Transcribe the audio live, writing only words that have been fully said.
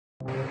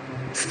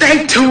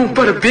Stay tuned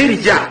for the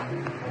video.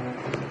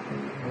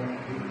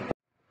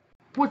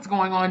 What's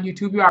going on,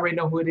 YouTube? You already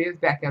know who it is.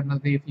 Back at another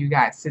video for you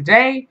guys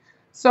today.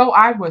 So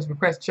I was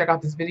requested to check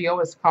out this video.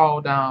 It's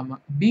called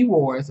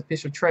Beastars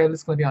official trailer.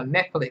 It's going to be on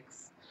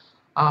Netflix.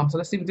 So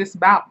let's see what this is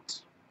about.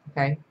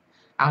 Okay.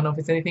 I don't know if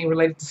it's anything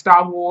related to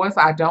Star Wars.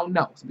 I don't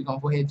know. So we're going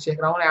to go ahead and check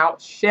it on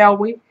out, shall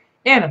we?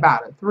 In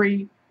about a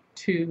 3,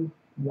 2,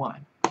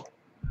 1.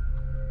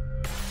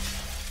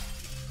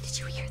 Did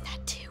you hear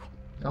that too?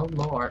 Oh,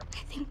 Lord. I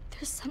think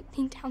there's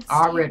something downstairs.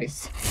 Already.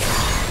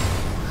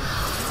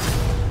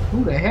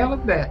 Who the hell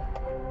is that?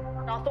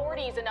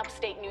 Authorities in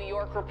upstate New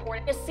York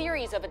reported a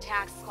series of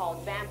attacks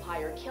called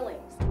vampire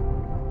killings.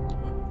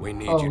 We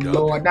need Oh, you, Doctor.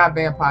 Lord, not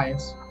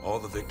vampires. All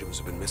the victims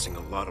have been missing a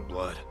lot of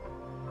blood.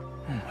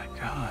 Oh my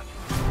God.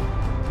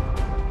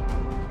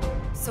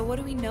 So what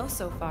do we know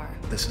so far?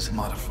 This is a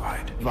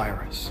modified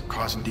virus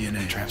causing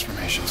DNA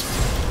transformations.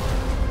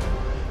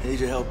 I need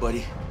your help,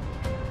 buddy.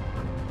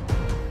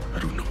 I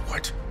don't know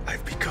what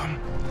I've become.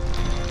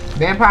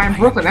 Vampire in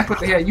Brooklyn, that's what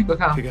the hell you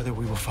become. Together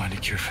we will find a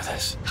cure for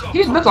this.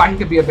 He looks like he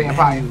could be a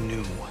vampire. The man you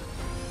knew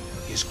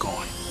is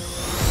gone.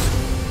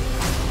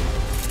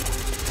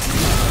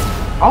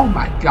 Oh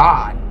my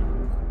God.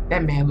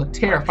 That man looked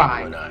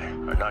terrifying. You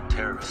and I are not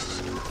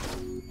terrorists.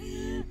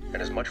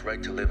 And as much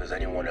right to live as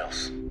anyone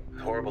else.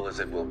 Horrible as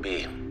it will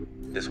be,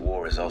 this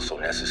war is also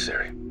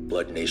necessary.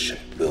 Blood Nation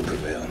will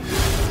prevail.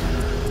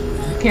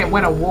 You can't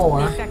win a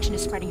war The infection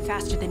is spreading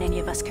faster than any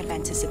of us could have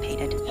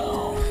anticipated.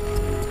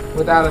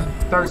 without a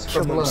thirst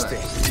for blood.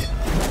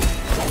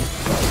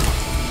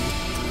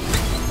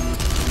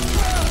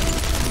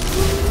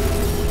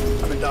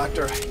 I'm a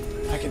doctor.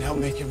 I can help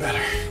make you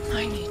better.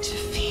 I need to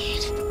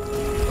feed.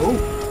 Ooh.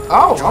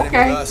 Oh, Join in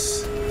okay. with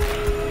us.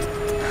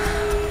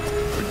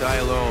 Or die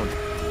alone.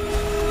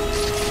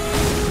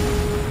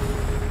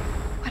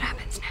 What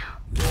happens now?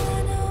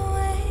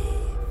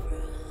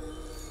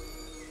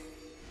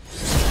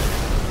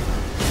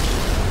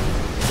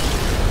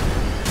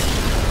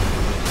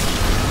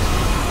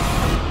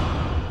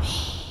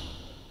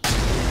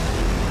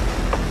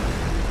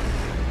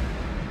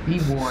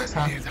 Beastars,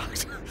 huh?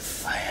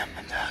 I am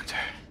the doctor.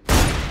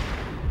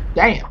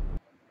 Damn.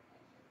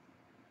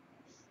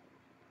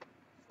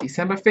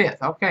 December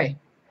 5th, okay.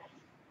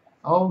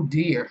 Oh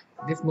dear.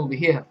 This movie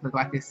here looks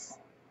like it's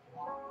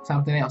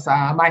something else.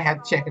 I might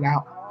have to check it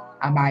out.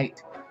 I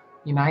might.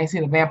 You know, I ain't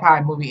seen a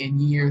vampire movie in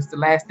years. The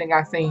last thing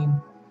I seen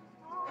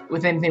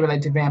with anything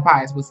related to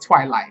vampires was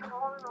Twilight,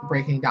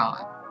 Breaking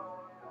Dawn.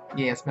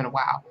 Yeah, it's been a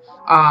while.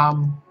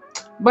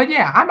 But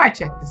yeah, I might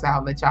check this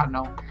out, let y'all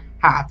know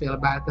how I feel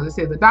about it. Because it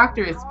says the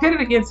doctor is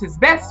pitted against his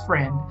best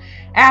friend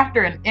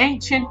after an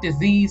ancient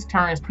disease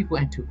turns people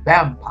into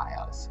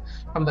vampires.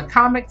 From the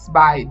comics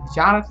by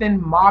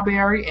Jonathan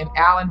Marbury and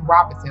Alan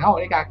Robinson. Oh,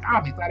 they got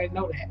comics. I didn't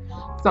know that.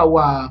 So,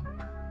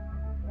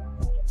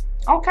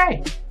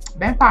 okay.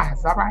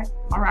 Vampires. All right.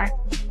 All right.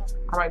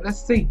 All right.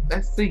 Let's see.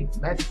 Let's see.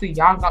 Let's see.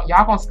 Y'all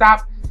gonna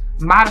stop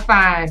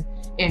modifying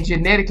and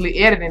genetically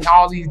editing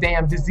all these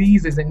damn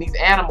diseases and these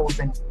animals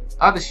and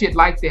other shit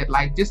like that.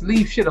 Like, just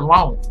leave shit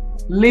alone.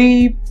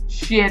 Leave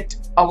shit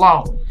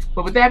alone.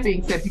 But with that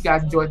being said, if you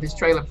guys enjoyed this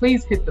trailer,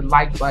 please hit the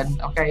like button,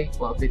 okay,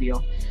 for a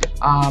video.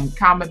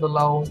 Comment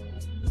below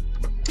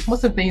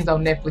what's some things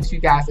on Netflix you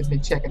guys have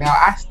been checking out.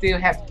 I still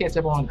have to catch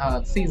up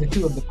on season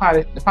 2 of The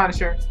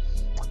Punisher.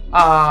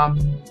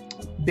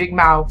 Big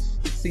Mouth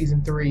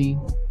season 3.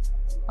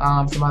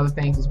 Some other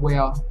things as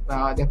well.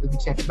 I'll definitely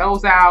be checking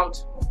those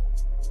out.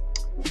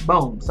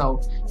 Boom.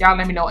 So y'all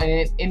let me know,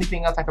 and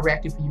anything else I can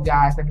react to for you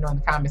guys, let me know in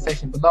the comment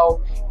section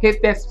below.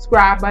 Hit that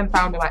subscribe button,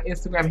 follow me on my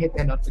Instagram, hit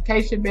that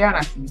notification bell, and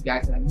I'll see you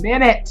guys in a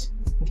minute.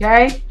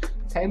 Okay?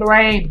 Taylor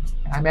Rain,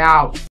 I'm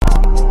out.